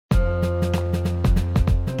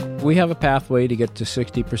We have a pathway to get to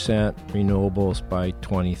 60% renewables by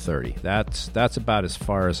 2030. That's about as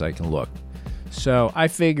far as I can look. So I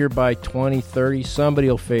figure by 2030, somebody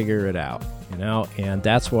will figure it out, and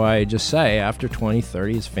that's why I just say after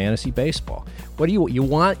 2030 is fantasy baseball. What do you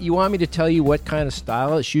want me to tell you what kind of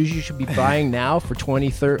stylish shoes you should be buying now for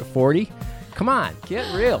 2040? Come on, get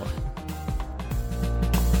real.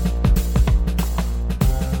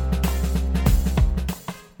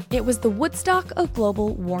 It was the Woodstock of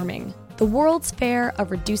global warming, the World's Fair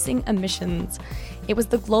of reducing emissions. It was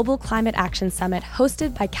the Global Climate Action Summit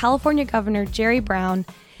hosted by California Governor Jerry Brown.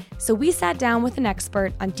 So we sat down with an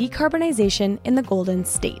expert on decarbonization in the Golden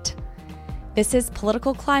State. This is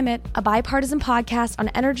Political Climate, a bipartisan podcast on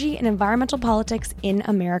energy and environmental politics in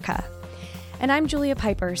America. And I'm Julia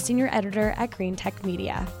Piper, senior editor at Green Tech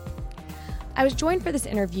Media. I was joined for this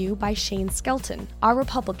interview by Shane Skelton, our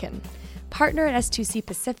Republican, partner at S2C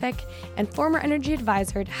Pacific, and former energy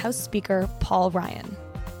advisor to House Speaker Paul Ryan,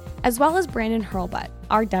 as well as Brandon Hurlbut,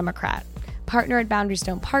 our Democrat, partner at Boundary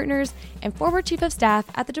Stone Partners, and former chief of staff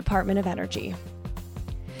at the Department of Energy.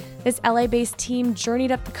 This LA-based team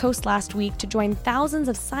journeyed up the coast last week to join thousands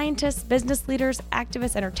of scientists, business leaders,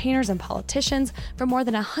 activists, entertainers, and politicians from more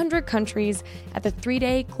than 100 countries at the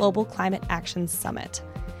 3-day Global Climate Action Summit.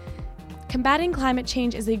 Combating climate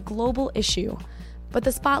change is a global issue, but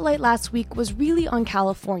the spotlight last week was really on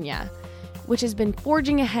California, which has been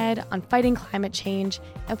forging ahead on fighting climate change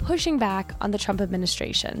and pushing back on the Trump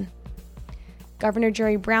administration. Governor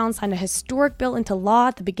Jerry Brown signed a historic bill into law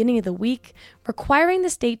at the beginning of the week, requiring the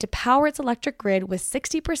state to power its electric grid with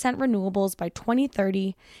 60% renewables by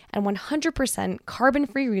 2030 and 100%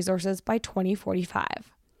 carbon-free resources by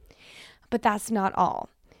 2045. But that's not all.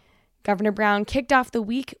 Governor Brown kicked off the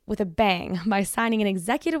week with a bang by signing an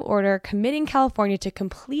executive order committing California to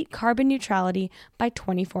complete carbon neutrality by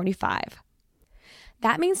 2045.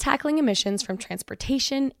 That means tackling emissions from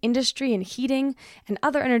transportation, industry, and heating, and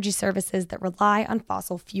other energy services that rely on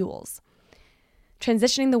fossil fuels.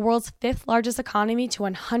 Transitioning the world's fifth largest economy to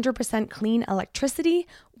 100% clean electricity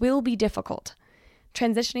will be difficult.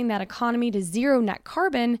 Transitioning that economy to zero net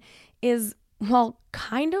carbon is,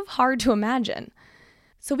 kind of hard to imagine.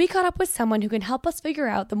 So we caught up with someone who can help us figure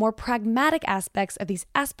out the more pragmatic aspects of these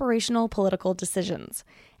aspirational political decisions.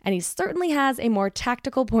 And he certainly has a more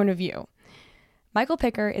tactical point of view. Michael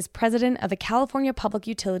Picker is president of the California Public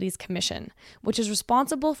Utilities Commission, which is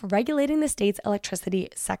responsible for regulating the state's electricity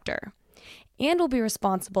sector, and will be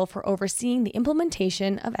responsible for overseeing the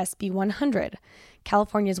implementation of SB 100,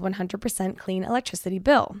 California's 100% clean electricity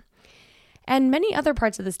bill, and many other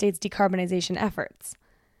parts of the state's decarbonization efforts.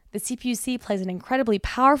 The CPUC plays an incredibly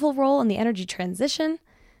powerful role in the energy transition,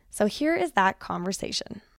 so here is that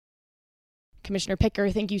conversation. Commissioner Picker,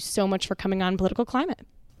 thank you so much for coming on Political Climate.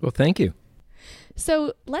 Well, thank you.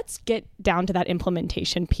 So let's get down to that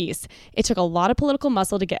implementation piece. It took a lot of political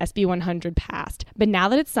muscle to get SB 100 passed, but now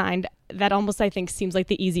that it's signed, that almost, I think, seems like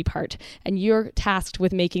the easy part, and you're tasked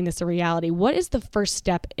with making this a reality. What is the first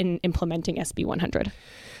step in implementing SB 100?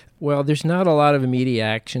 Well, there's not a lot of immediate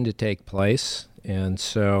action to take place. And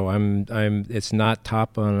so it's not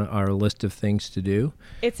top on our list of things to do.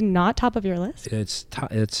 It's not top of your list?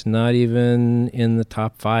 It's not even in the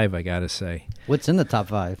top 5, I got to say. What's in the top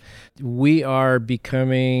 5? We are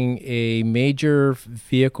becoming a major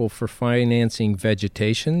vehicle for financing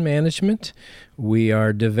vegetation management. We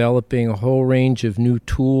are developing a whole range of new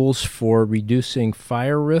tools for reducing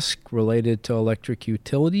fire risk related to electric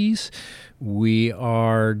utilities. We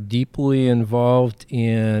are deeply involved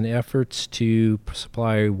in efforts to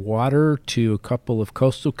supply water to a couple of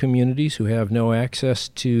coastal communities who have no access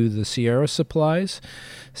to the Sierra supplies.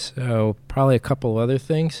 So probably a couple other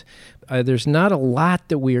things. There's not a lot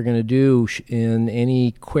that we are going to do in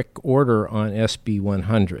any quick order on SB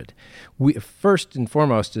 100. First and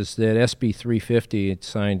foremost is that SB 350, it's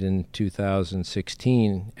signed in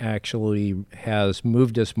 2016, actually has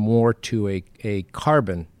moved us more to a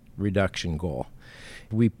carbon reduction goal.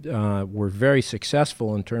 We were very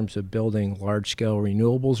successful in terms of building large-scale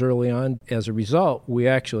renewables early on. As a result, we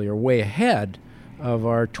actually are way ahead of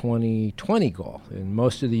our 2020 goal. And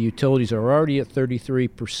most of the utilities are already at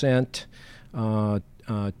 33%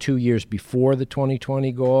 2 years before the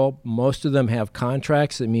 2020 goal. Most of them have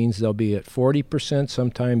contracts. That means they'll be at 40%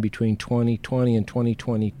 sometime between 2020 and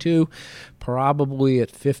 2022, probably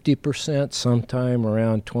at 50% sometime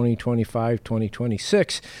around 2025,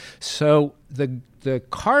 2026. So the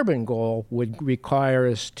carbon goal would require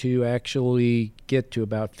us to actually get to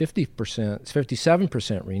about 50%,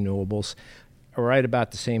 57% renewables, right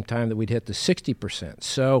about the same time that we'd hit the 60%.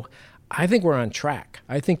 So I think we're on track.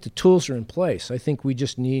 I think the tools are in place. I think we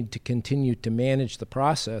just need to continue to manage the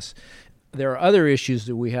process. There are other issues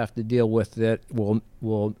that we have to deal with that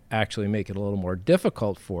will actually make it a little more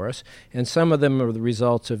difficult for us, and some of them are the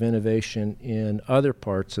results of innovation in other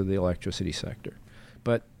parts of the electricity sector.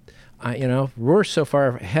 But we're so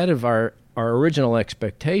far ahead of our original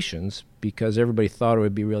expectations because everybody thought it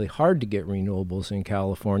would be really hard to get renewables in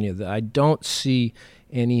California that I don't see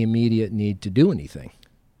any immediate need to do anything.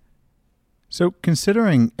 So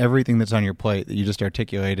considering everything that's on your plate that you just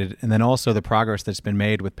articulated, and then also the progress that's been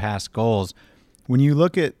made with past goals, when you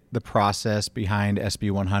look at the process behind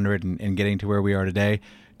SB 100 and getting to where we are today,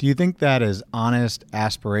 do you think that is honest,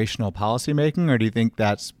 aspirational policymaking, or do you think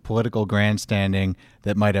that's political grandstanding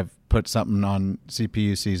that might have put something on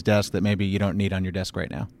CPUC's desk that maybe you don't need on your desk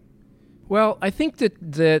right now? Well, I think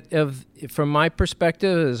that from my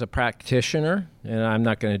perspective as a practitioner, and I'm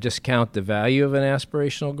not going to discount the value of an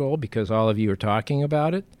aspirational goal because all of you are talking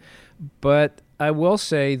about it, but I will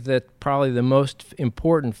say that probably the most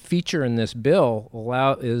important feature in this bill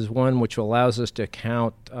is one which allows us to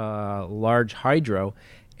count large hydro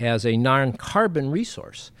as a non-carbon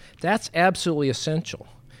resource. That's absolutely essential.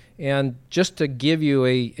 And just to give you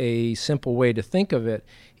a simple way to think of it,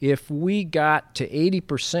 if we got to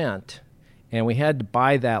 80%, and we had to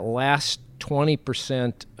buy that last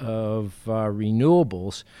 20% of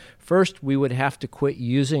renewables, first we would have to quit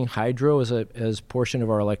using hydro as a portion of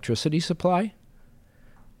our electricity supply,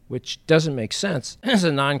 which doesn't make sense as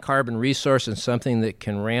a non-carbon resource and something that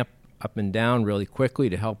can ramp up and down really quickly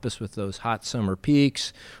to help us with those hot summer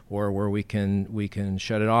peaks, or where we can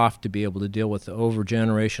shut it off to be able to deal with the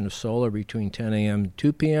overgeneration of solar between 10 a.m. and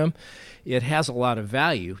 2 p.m. It has a lot of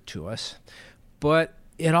value to us, but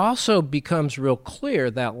it also becomes real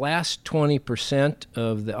clear that last 20%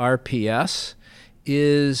 of the RPS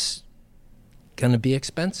is going to be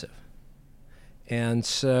expensive. And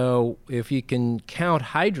so if you can count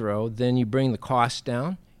hydro, then you bring the cost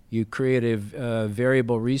down. You create a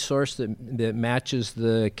variable resource that matches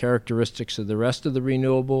the characteristics of the rest of the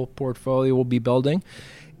renewable portfolio we'll be building.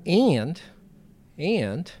 And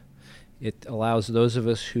it allows those of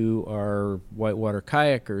us who are whitewater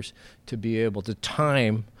kayakers to be able to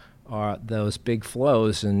time those big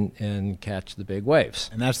flows and catch the big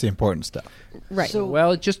waves. And that's the important stuff. Right. So,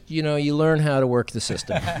 well, just, you learn how to work the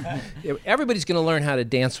system. Everybody's going to learn how to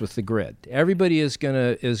dance with the grid. Everybody is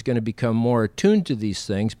going to become more attuned to these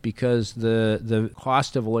things because the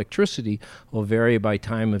cost of electricity will vary by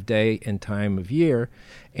time of day and time of year.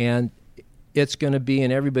 And it's going to be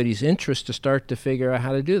in everybody's interest to start to figure out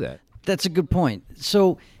how to do that. That's a good point.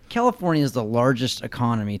 So California is the largest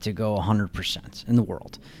economy to go 100% in the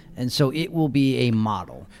world. And so it will be a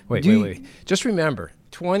model. Wait. Just remember,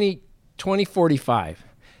 2045.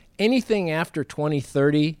 Anything after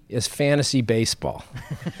 2030 is fantasy baseball.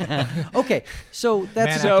 Okay, so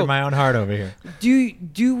that's... Man after my own heart over here.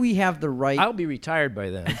 Do we have the right... I'll be retired by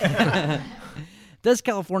then. Does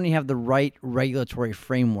California have the right regulatory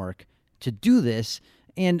framework to do this?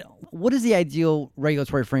 And what is the ideal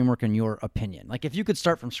regulatory framework in your opinion? Like if you could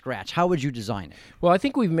start from scratch, how would you design it? Well, I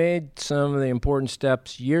think we've made some of the important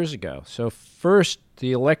steps years ago. So first,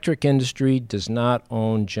 the electric industry does not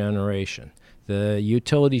own generation. The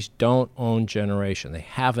utilities don't own generation. They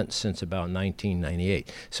haven't since about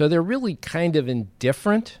 1998. So they're really kind of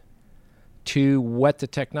indifferent to what the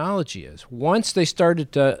technology is. Once they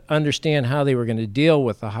started to understand how they were going to deal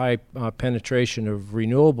with the high penetration of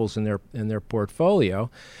renewables in their portfolio,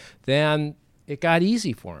 then it got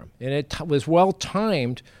easy for them. And it was well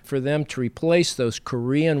timed for them to replace those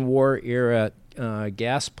Korean War era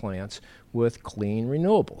gas plants with clean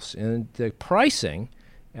renewables. And the pricing,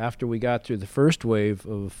 after we got through the first wave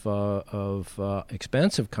of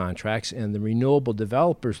expensive contracts and the renewable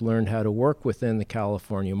developers learned how to work within the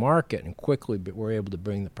California market and quickly were able to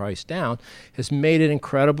bring the price down, has made it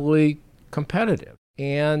incredibly competitive.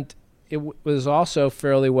 And it was also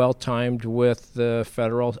fairly well timed with the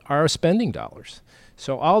our spending dollars.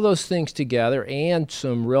 So all those things together and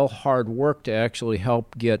some real hard work to actually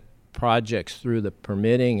help get projects through the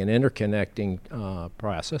permitting and interconnecting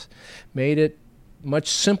process made it much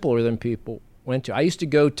simpler than people went to. I used to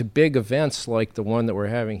go to big events like the one that we're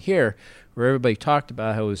having here, where everybody talked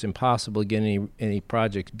about how it was impossible to get any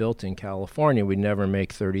projects built in California. We'd never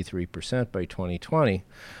make 33% by 2020.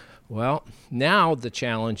 Well, now the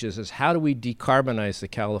challenge is how do we decarbonize the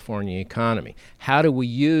California economy? How do we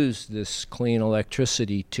use this clean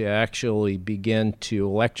electricity to actually begin to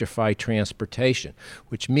electrify transportation,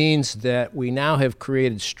 which means that we now have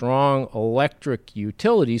created strong electric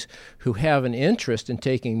utilities who have an interest in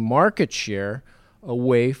taking market share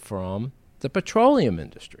away from the petroleum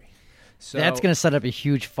industry. So That's going to set up a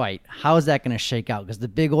huge fight. How is that going to shake out? Because the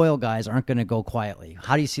big oil guys aren't going to go quietly.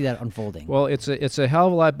 How do you see that unfolding? Well, it's a hell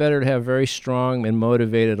of a lot better to have very strong and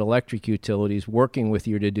motivated electric utilities working with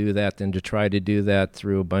you to do that than to try to do that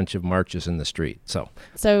through a bunch of marches in the street. So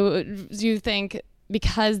do you think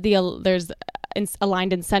because there's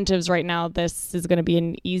aligned incentives right now, this is going to be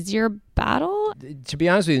an easier battle? To be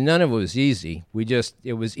honest with you, none of it was easy.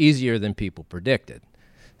 It was easier than people predicted.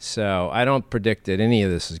 So I don't predict that any of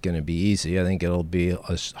this is going to be easy. I think it'll be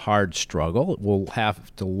a hard struggle. We'll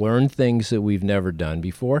have to learn things that we've never done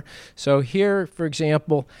before. So here, for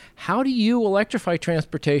example, how do you electrify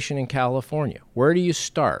transportation in California? Where do you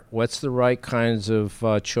start? What's the right kinds of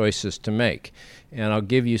choices to make? And I'll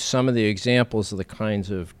give you some of the examples of the kinds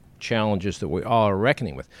of challenges that we all are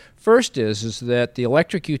reckoning with. First is that the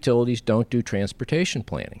electric utilities don't do transportation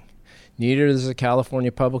planning. Neither does the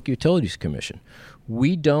California Public Utilities Commission.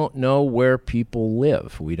 We don't know where people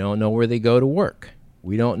live. We don't know where they go to work.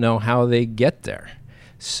 We don't know how they get there.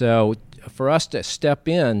 So for us to step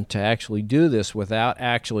in to actually do this without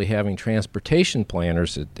actually having transportation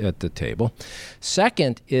planners at the table.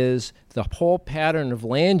 Second is the whole pattern of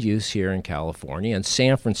land use here in California, and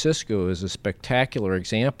San Francisco is a spectacular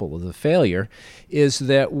example of the failure, is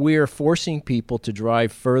that we're forcing people to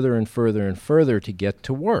drive further and further and further to get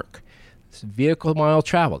to work. It's vehicle mile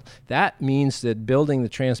traveled. That means that building the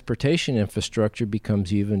transportation infrastructure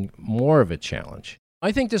becomes even more of a challenge.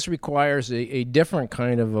 I think this requires a different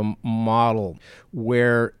kind of a model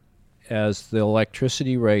where, as the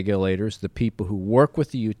electricity regulators, the people who work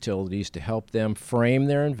with the utilities to help them frame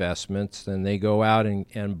their investments, then they go out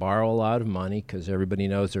and borrow a lot of money because everybody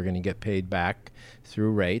knows they're going to get paid back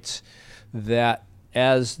through rates, that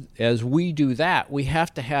as we do that, we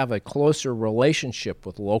have to have a closer relationship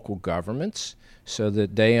with local governments so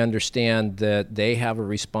that they understand that they have a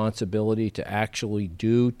responsibility to actually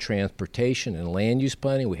do transportation and land use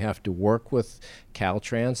planning. We have to work with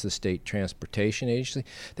Caltrans, the state transportation agency.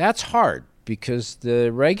 That's hard because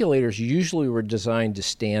the regulators usually were designed to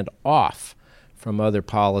stand off from other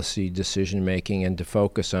policy decision making and to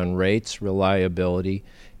focus on rates, reliability,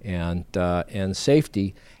 and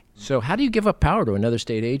safety. So how do you give up power to another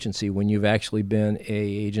state agency when you've actually been an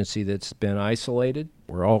agency that's been isolated?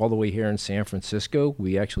 We're all the way here in San Francisco.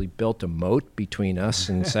 We actually built a moat between us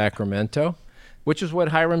and Sacramento, which is what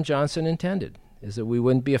Hiram Johnson intended, is that we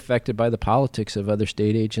wouldn't be affected by the politics of other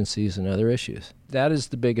state agencies and other issues. That is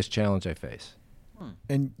the biggest challenge I face.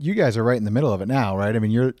 And you guys are right in the middle of it now, right? I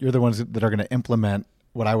mean, you're the ones that are going to implement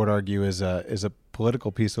what I would argue is a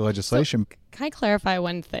political piece of legislation. So, can I clarify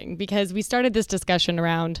one thing? Because we started this discussion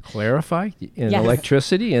around... Clarify? In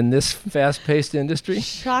electricity in this fast-paced industry?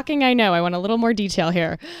 Shocking, I know. I want a little more detail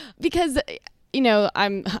here. Because...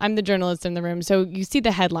 I'm the journalist in the room, so you see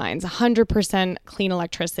the headlines, 100% clean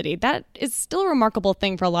electricity. That is still a remarkable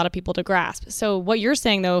thing for a lot of people to grasp. So what you're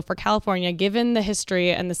saying, though, for California, given the history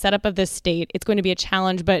and the setup of this state, it's going to be a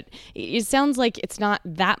challenge, but it sounds like it's not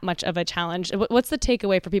that much of a challenge. What's the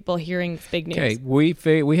takeaway for people hearing this big news?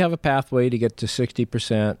 Okay, we have a pathway to get to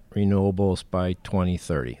 60% renewables by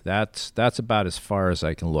 2030. That's about as far as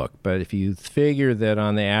I can look. But if you figure that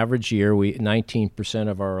on the average year, 19%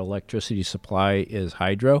 of our electricity supply is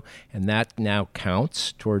hydro, and that now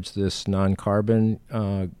counts towards this non-carbon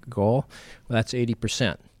goal. Well, that's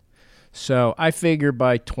 80%. So I figure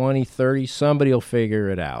by 2030, somebody will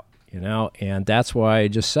figure it out, and that's why I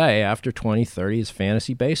just say after 2030 is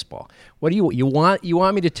fantasy baseball. What do you want? You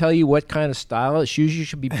want me to tell you what kind of style of shoes you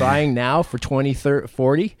should be buying now for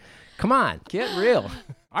 2040? Come on, get real.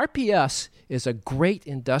 RPS is a great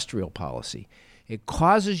industrial policy. It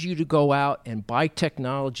causes you to go out and buy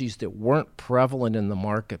technologies that weren't prevalent in the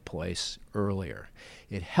marketplace earlier.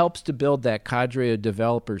 It helps to build that cadre of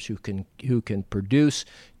developers who can produce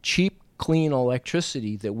cheap, clean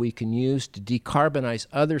electricity that we can use to decarbonize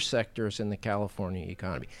other sectors in the California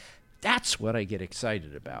economy. That's what I get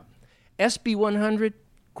excited about. SB 100,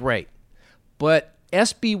 great. But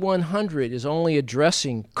SB 100 is only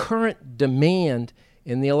addressing current demand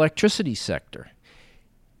in the electricity sector.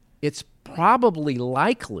 It's probably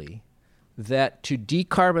likely that to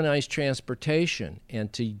decarbonize transportation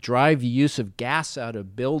and to drive the use of gas out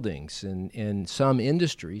of buildings in some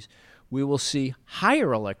industries, we will see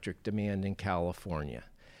higher electric demand in California.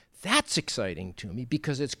 That's exciting to me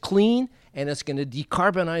because it's clean and it's going to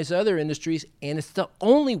decarbonize other industries, and it's the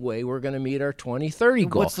only way we're going to meet our 2030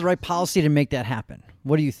 goal. What's the right policy to make that happen?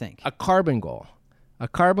 What do you think? A carbon goal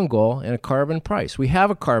and a carbon price. We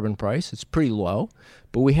have a carbon price. It's pretty low,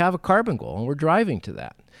 but we have a carbon goal, and we're driving to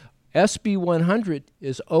that. SB 100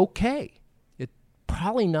 is okay. It's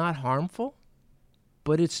probably not harmful,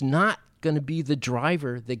 but it's not going to be the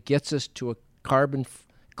driver that gets us to a carbon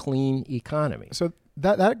clean economy. So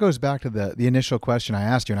that goes back to the initial question I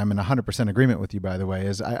asked you, and I'm in 100% agreement with you, by the way,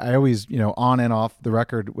 is I always, on and off the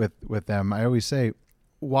record with them, I always say,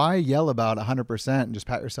 why yell about 100% and just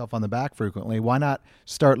pat yourself on the back frequently? Why not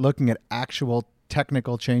start looking at actual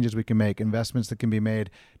technical changes we can make, investments that can be made,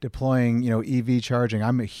 deploying, EV charging.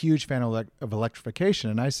 I'm a huge fan of electrification,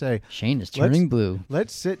 and I say Shane is turning blue.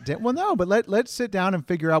 Let's sit down. Well, no, but let's sit down and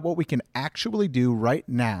figure out what we can actually do right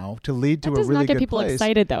now to lead to a really good place. That does not get people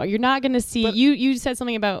excited, though. You're not going to see. You said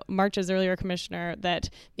something about marches earlier, Commissioner, that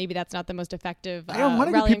maybe that's not the most effective. I don't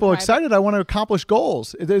want to get people excited. I want to accomplish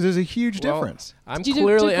goals. There's a huge difference. I'm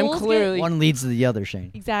clearly one leads to the other,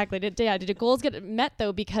 Shane. Exactly. Did the goals get met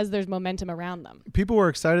though because there's momentum around them? People were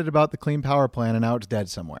excited about the Clean Power Plan, and now it's dead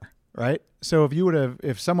somewhere, right? So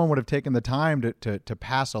if someone would have taken the time to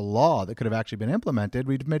pass a law that could have actually been implemented,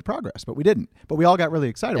 we'd have made progress, but we didn't. But we all got really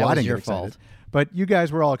excited. That I was didn't your get excited. fault. But you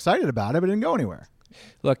guys were all excited about it, but it didn't go anywhere.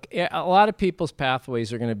 Look, a lot of people's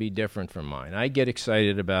pathways are going to be different from mine. I get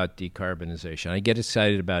excited about decarbonization. I get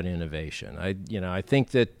excited about innovation. I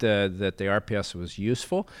think that the RPS was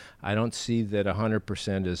useful. I don't see that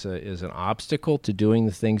 100% is an obstacle to doing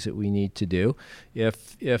the things that we need to do.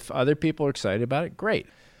 If other people are excited about it, great.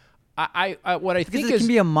 What I think it can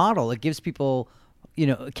be a model. It gives people,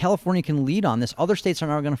 California can lead on this. Other states are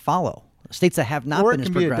now going to follow. States that have not been as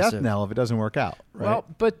progressive. Or it can be a death knell if it doesn't work out, right? Well,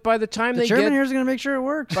 but by the time the chairman here is going to make sure it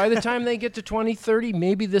works. By the time they get to 2030,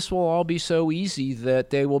 maybe this will all be so easy that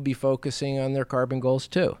they will be focusing on their carbon goals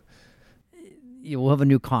too. We'll have a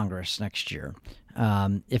new Congress next year.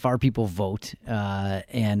 If our people vote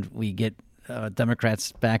and we get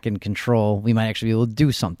Democrats back in control, we might actually be able to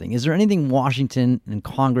do something. Is there anything Washington and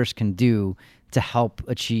Congress can do to help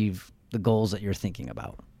achieve the goals that you're thinking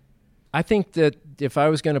about? I think that if I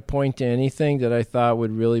was going to point to anything that I thought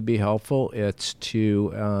would really be helpful, it's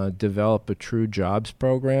to develop a true jobs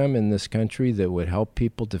program in this country that would help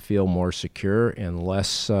people to feel more secure and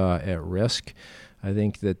less at risk. I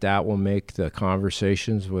think that will make the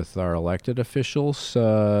conversations with our elected officials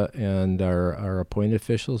and our appointed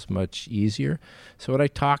officials much easier. So when I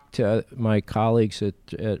talk to my colleagues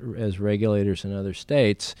as regulators in other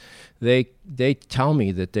states, they tell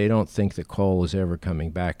me that they don't think that coal is ever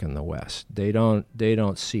coming back in the West. They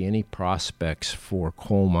don't see any prospects for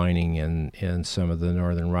coal mining in some of the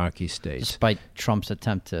northern Rocky states, despite Trump's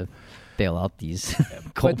attempt to bail out these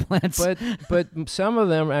coal plants. But some of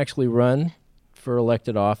them actually run for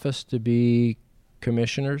elected office to be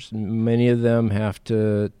commissioners. Many of them have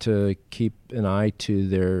to keep an eye to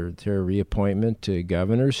their reappointment to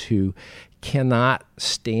governors who cannot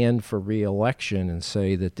stand for re-election and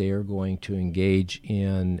say that they are going to engage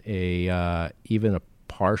in even a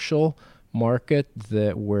partial market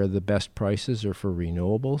where the best prices are for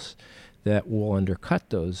renewables that will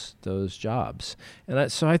undercut those jobs.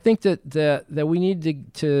 And so I think that we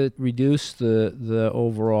need to reduce the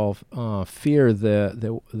overall fear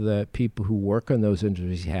that people who work on those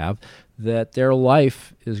industries have, that their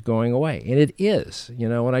life is going away. And it is.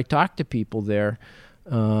 When I talk to people there,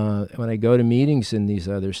 when I go to meetings in these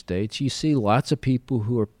other states, you see lots of people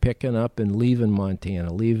who are picking up and leaving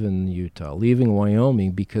Montana, leaving Utah, leaving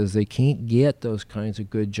Wyoming because they can't get those kinds of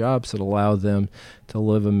good jobs that allow them to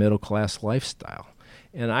live a middle-class lifestyle.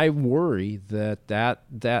 And I worry that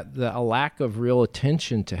a lack of real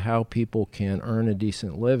attention to how people can earn a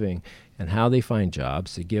decent living and how they find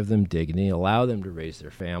jobs to give them dignity, allow them to raise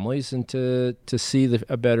their families, and to see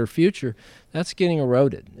a better future, that's getting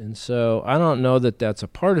eroded. And so I don't know that that's a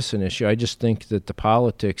partisan issue. I just think that the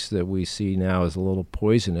politics that we see now is a little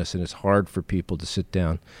poisonous, and it's hard for people to sit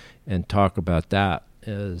down and talk about that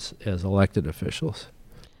as elected officials.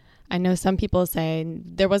 I know some people say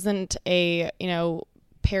there wasn't a,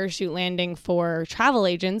 parachute landing for travel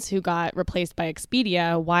agents who got replaced by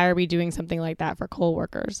Expedia. Why are we doing something like that for coal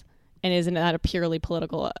workers? And isn't that a purely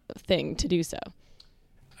political thing to do so?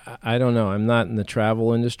 I don't know. I'm not in the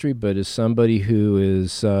travel industry, but as somebody who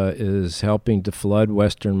is helping to flood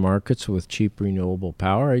Western markets with cheap renewable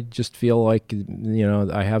power, I just feel like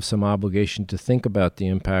I have some obligation to think about the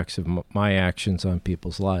impacts of my actions on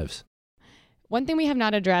people's lives. One thing we have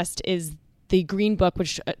not addressed is the Green Book,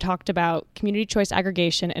 which talked about community choice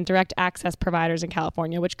aggregation and direct access providers in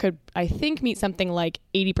California, which could, I think, meet something like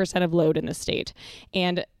 80% of load in the state.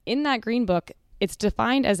 And in that Green Book, it's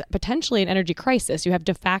defined as potentially an energy crisis. You have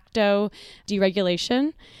de facto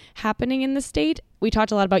deregulation happening in the state. We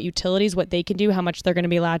talked a lot about utilities, what they can do, how much they're going to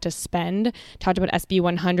be allowed to spend. Talked about SB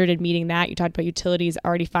 100 and meeting that. You talked about utilities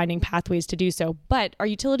already finding pathways to do so. But are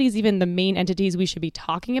utilities even the main entities we should be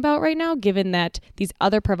talking about right now, given that these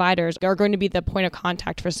other providers are going to be the point of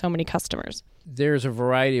contact for so many customers? There's a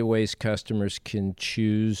variety of ways customers can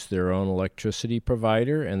choose their own electricity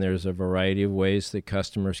provider, and there's a variety of ways that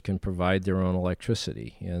customers can provide their own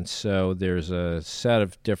electricity. And so there's a set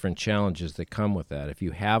of different challenges that come with that. If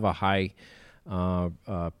you have a high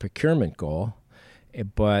procurement goal,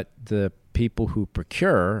 but the people who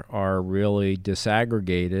procure are really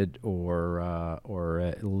disaggregated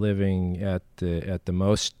or living at the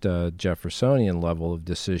most Jeffersonian level of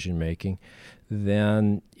decision making,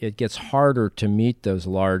 then it gets harder to meet those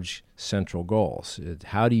large central goals.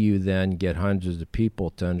 How do you then get hundreds of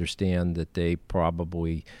people to understand that they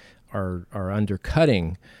probably are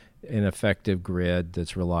undercutting an effective grid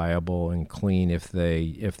that's reliable and clean if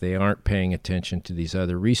they aren't paying attention to these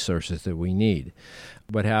other resources that we need?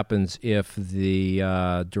 What happens if the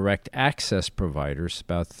direct access providers,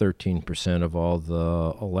 about 13% of all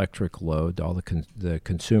the electric load, all the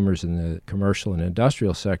consumers in the commercial and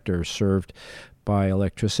industrial sector are served by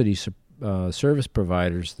electricity service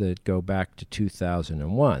providers that go back to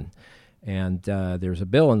 2001? And there's a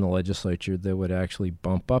bill in the legislature that would actually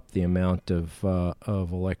bump up the amount of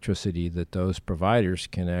electricity that those providers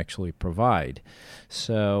can actually provide.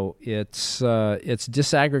 So it's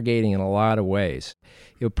disaggregating in a lot of ways.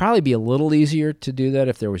 It would probably be a little easier to do that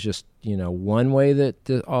if there was just one way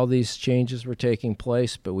that all these changes were taking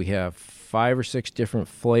place. But we have 5 or 6 different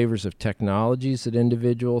flavors of technologies that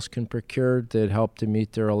individuals can procure that help to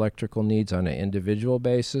meet their electrical needs on an individual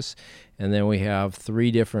basis. And then we have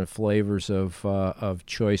 3 different flavors of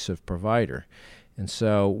choice of provider. And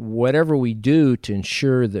so whatever we do to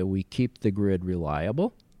ensure that we keep the grid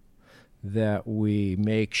reliable, that we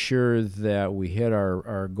make sure that we hit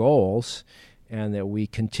our goals, and that we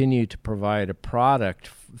continue to provide a product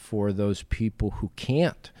for those people who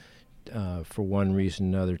can't, for one reason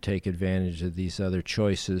or another, take advantage of these other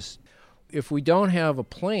choices. If we don't have a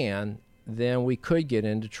plan, then we could get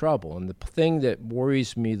into trouble. And the thing that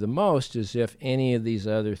worries me the most is if any of these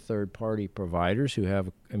other third-party providers who have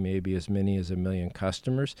maybe as many as 1 million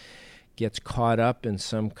customers gets caught up in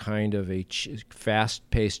some kind of a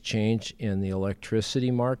fast-paced change in the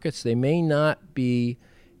electricity markets, they may not be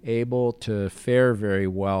able to fare very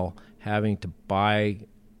well having to buy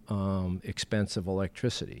expensive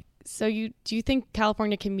electricity. So do you think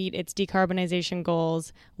California can meet its decarbonization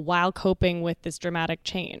goals while coping with this dramatic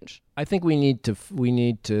change? I think we need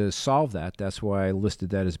to solve that. That's why I listed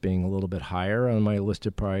that as being a little bit higher on my list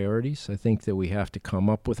of priorities. I think that we have to come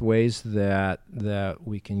up with ways that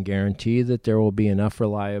we can guarantee that there will be enough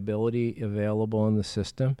reliability available in the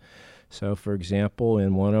system. So, for example,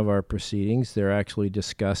 in one of our proceedings, they're actually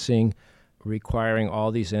discussing requiring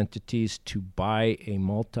all these entities to buy a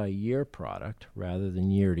multi-year product rather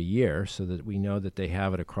than year to year, so that we know that they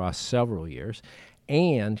have it across several years,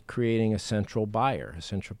 and creating a central buyer, a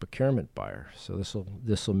central procurement buyer. So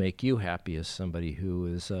this will make you happy as somebody who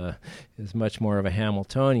is much more of a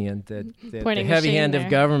Hamiltonian, that the heavy hand of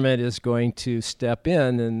government is going to step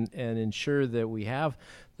in and ensure that we have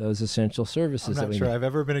those essential services. I'm not sure I've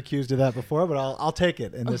ever been accused of that before, but I'll take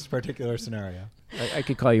it in this particular scenario. I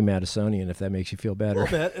could call you Madisonian if that makes you feel better. A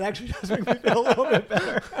little bit. It actually does make me feel a little bit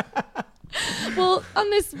better. Well, on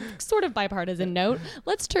this sort of bipartisan note,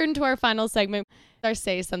 let's turn to our final segment, our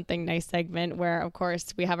Say Something Nice segment, where, of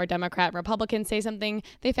course, we have our Democrat and Republicans say something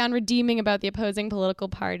they found redeeming about the opposing political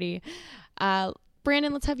party.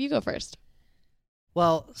 Brandon, let's have you go first.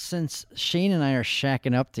 Well, since Shane and I are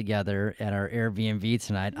shacking up together at our Airbnb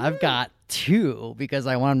tonight, I've got 2 because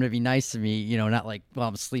I want him to be nice to me, not like while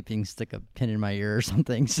I'm sleeping, stick a pin in my ear or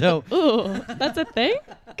something. So, ooh, that's a thing?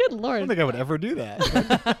 Good Lord. I don't think I would ever do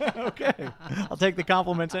that. Okay. I'll take the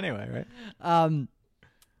compliments anyway, right?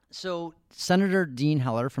 So Senator Dean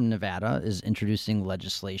Heller from Nevada is introducing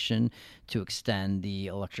legislation to extend the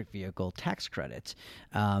electric vehicle tax credit.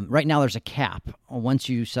 Right now there's a cap. Once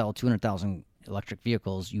you sell 200,000 electric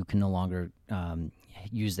vehicles, you can no longer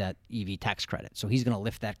use that EV tax credit. So he's going to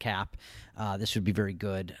lift that cap. This would be very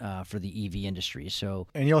good for the EV industry.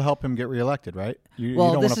 And you'll help him get reelected, right? You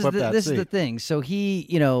don't want to flip that seat. This is the thing. So he's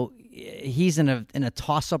in a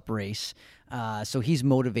toss-up race. So he's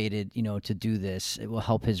motivated, to do this. It will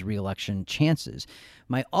help his reelection chances.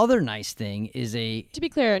 My other nice thing is to be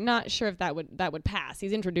clear, not sure if that would pass.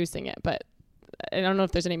 He's introducing it, but I don't know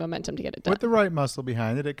if there's any momentum to get it done. With the right muscle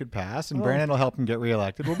behind it, it could pass, and Brandon will help him get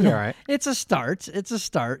reelected. We'll be all right. It's a start.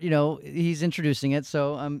 He's introducing it,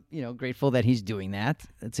 so I'm, grateful that he's doing that.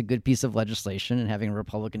 It's a good piece of legislation, and having a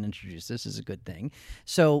Republican introduce this is a good thing.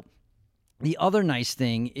 So the other nice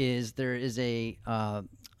thing is there is a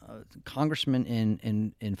congressman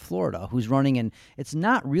in Florida who's running, and it's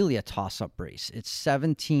not really a toss-up race. It's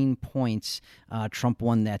 17 points. Trump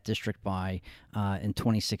won that district by in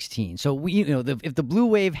 2016. So if the blue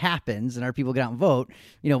wave happens and our people get out and vote,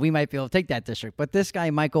 we might be able to take that district. But this guy,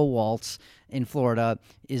 Michael Waltz in Florida,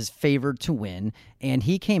 is favored to win, and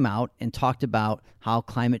he came out and talked about how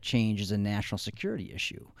climate change is a national security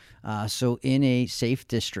issue. So in a safe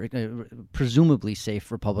district, presumably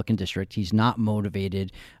safe Republican district, he's not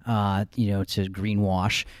motivated, to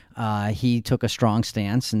greenwash. He took a strong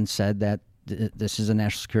stance and said that this is a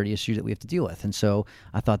national security issue that we have to deal with. And so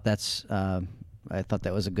I thought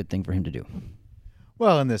that was a good thing for him to do.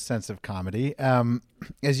 Well, in this sense of comedy,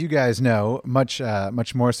 as you guys know, much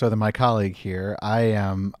more so than my colleague here,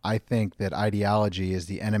 I think that ideology is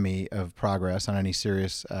the enemy of progress on any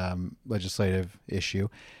serious legislative issue.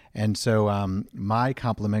 And so my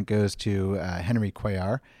compliment goes to Henry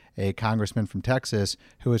Cuellar, a congressman from Texas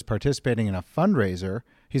who is participating in a fundraiser.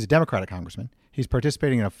 He's a Democratic congressman. He's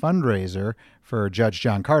participating in a fundraiser for Judge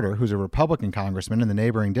John Carter, who's a Republican congressman in the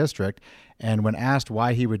neighboring district. And when asked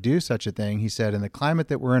why he would do such a thing, he said, in the climate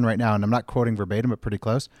that we're in right now, and I'm not quoting verbatim, but pretty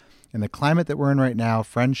close, in the climate that we're in right now,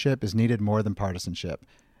 friendship is needed more than partisanship.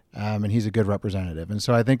 And he's a good representative. And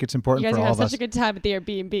so I think it's important for all of us. You guys are having such a good time at the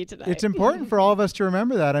Airbnb tonight. It's important for all of us to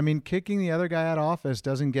remember that. I mean, kicking the other guy out of office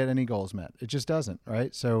doesn't get any goals met. It just doesn't,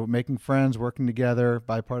 right? So making friends, working together,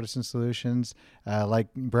 bipartisan solutions,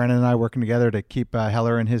 like Brandon and I working together to keep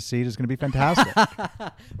Heller in his seat is going to be fantastic.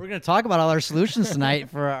 We're going to talk about all our solutions tonight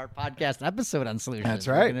for our podcast episode on solutions. That's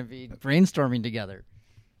right. We're going to be brainstorming together.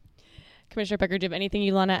 Commissioner Picker, do you have anything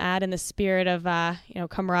you want to add in the spirit of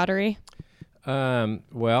camaraderie?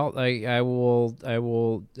 Well, I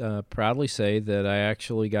will proudly say that I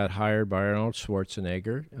actually got hired by Arnold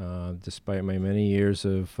Schwarzenegger, despite my many years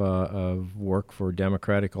of work for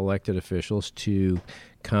Democratic elected officials, to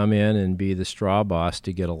come in and be the straw boss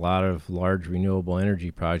to get a lot of large renewable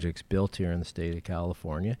energy projects built here in the state of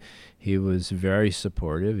California. He was very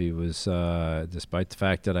supportive. He was, despite the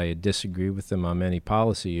fact that I had disagreed with him on many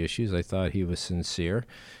policy issues, I thought he was sincere.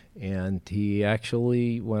 And he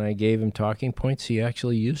actually, when I gave him talking points, he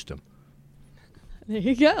actually used them. There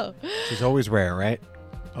you go. Which is always rare, right?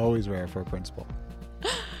 Always rare for a principal.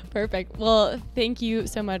 Perfect. Well, thank you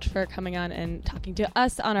so much for coming on and talking to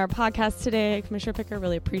us on our podcast today, Commissioner Picker.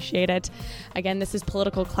 Really appreciate it. Again, this is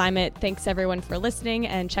Political Climate. Thanks, everyone, for listening,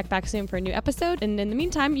 and check back soon for a new episode. And in the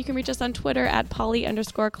meantime, you can reach us on Twitter at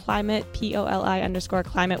Polly_climate,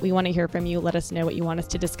 POLI_climate. We want to hear from you. Let us know what you want us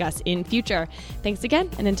to discuss in future. Thanks again,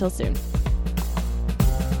 and until soon.